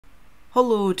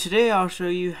Hello, today I'll show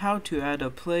you how to add a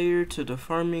player to the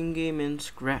farming game in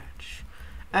Scratch.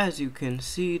 As you can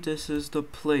see, this is the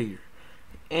player,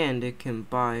 and it can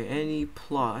buy any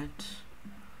plot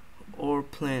or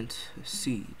plant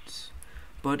seeds.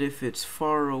 But if it's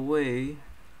far away,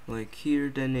 like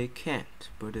here, then it can't.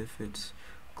 But if it's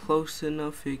close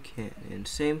enough, it can. And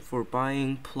same for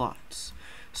buying plots.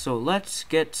 So let's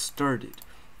get started.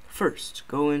 First,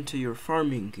 go into your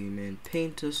farming game and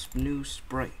paint a new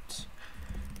sprite.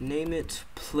 Name it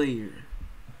Player.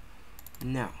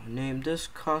 Now, name this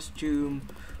costume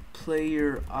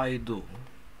Player Idol.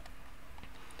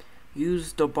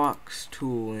 Use the box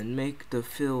tool and make the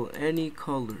fill any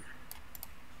color.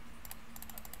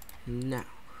 Now,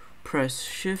 press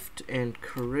Shift and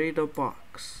create a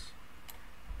box.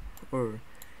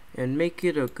 And make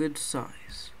it a good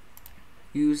size.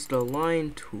 Use the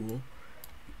line tool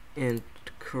and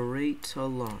create a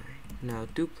line. Now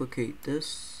duplicate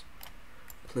this.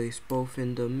 Place both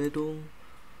in the middle,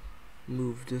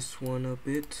 move this one a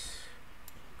bit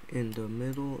in the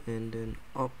middle and then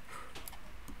up.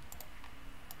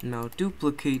 Now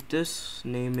duplicate this,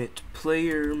 name it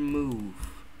Player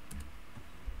Move.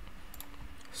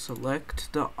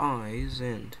 Select the eyes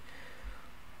and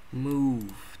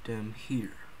move them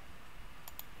here.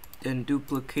 Then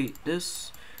duplicate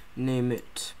this, name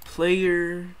it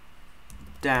Player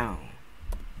Down.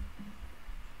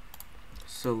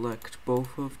 Select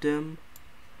both of them,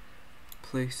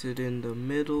 place it in the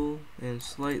middle and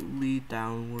slightly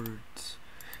downwards.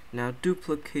 Now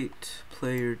duplicate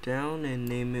Player Down and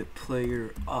name it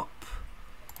Player Up.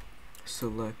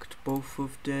 Select both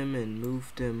of them and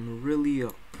move them really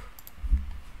up.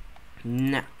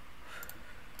 Now,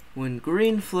 when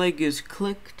green flag is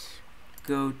clicked,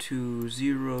 go to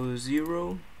 0,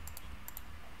 0.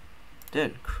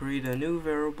 Then create a new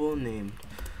variable named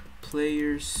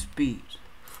Player Speed.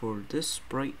 For this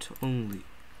sprite only.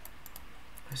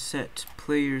 Set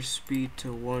player speed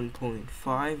to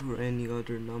 1.5 or any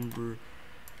other number,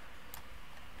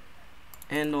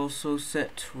 and also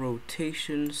set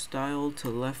rotation style to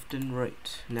left and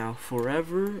right. Now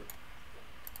forever,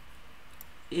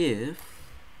 if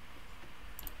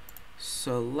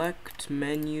select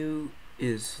menu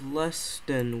is less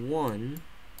than 1,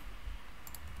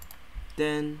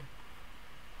 then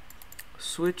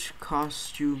switch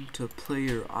costume to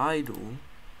Player Idol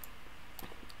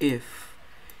if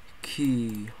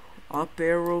key up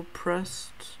arrow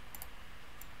pressed,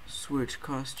 switch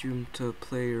costume to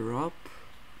Player Up,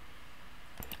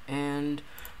 and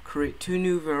create two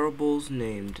new variables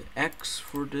named X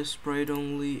for this sprite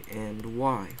only and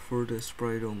Y for this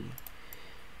sprite only.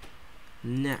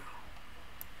 Now,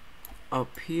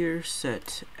 up here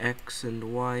set X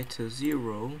and Y to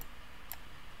 0.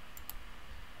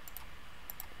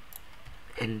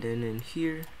 And then in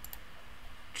here,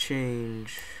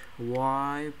 change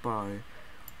Y by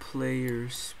player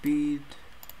speed,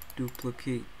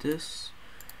 duplicate this,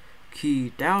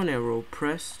 key down arrow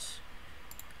pressed,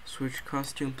 switch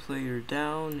costume player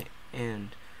down,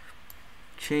 and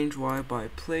change Y by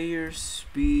player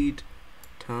speed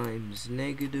times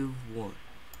 -1.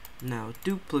 Now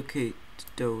duplicate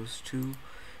those two,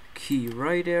 key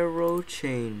right arrow,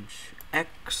 change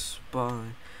X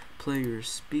by player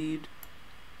speed,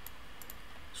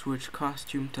 switch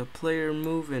costume to Player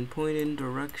Move and point in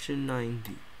direction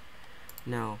 90.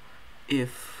 Now,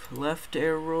 if left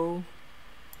arrow,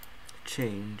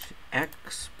 change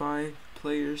X by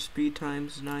player speed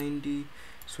times 90,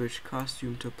 switch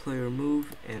costume to Player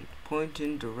Move and point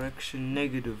in direction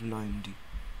 -90.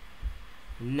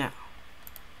 Now,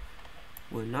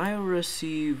 when I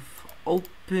receive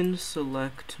open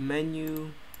select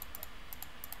menu,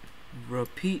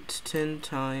 repeat 10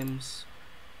 times,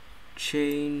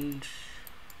 change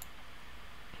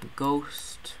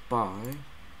ghost by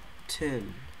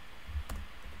 10.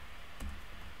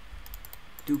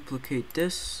 Duplicate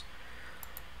this.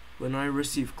 When I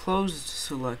receive closed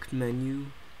select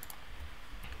menu,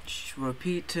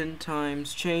 repeat 10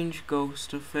 times, change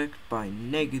ghost effect by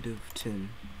 -10.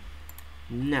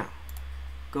 Now,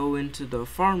 go into the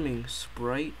farming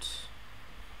sprite,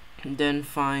 and then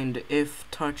find if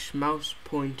touch mouse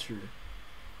pointer.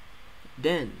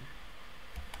 Then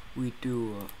we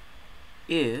do a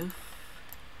if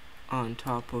on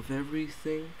top of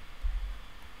everything,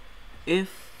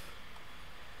 if,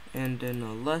 and then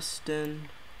a less than,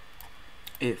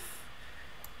 if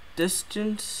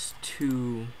distance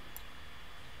to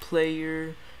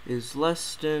player is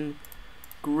less than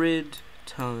grid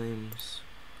times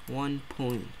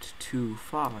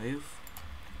 1.25,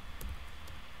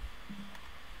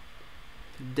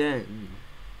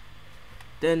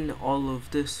 then all of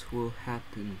this will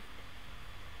happen.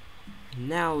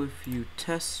 Now if you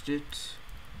test it,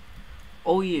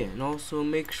 oh yeah, and also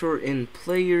make sure in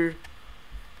player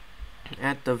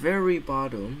at the very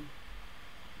bottom,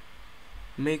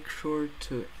 make sure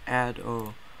to add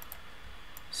a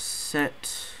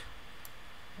set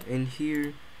in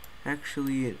here,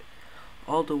 actually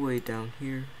all the way down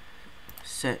here,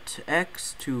 set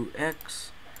x to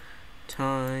x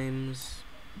times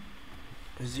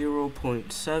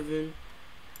 0.7,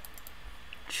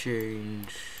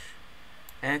 change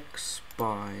x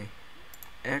by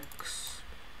x,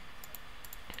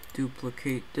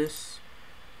 duplicate this,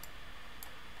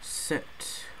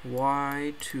 set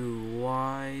y to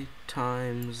y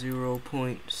times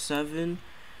 0.7,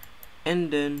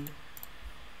 and then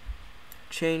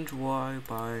change y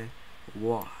by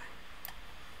y.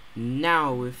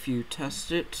 Now if you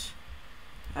test it,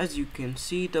 as you can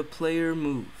see, the player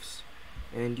moves,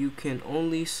 and you can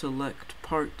only select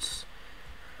parts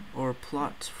or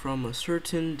plots from a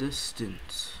certain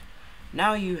distance.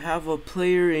 Now you have a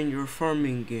player in your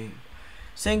farming game.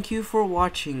 Thank you for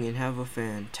watching and have a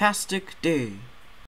fantastic day.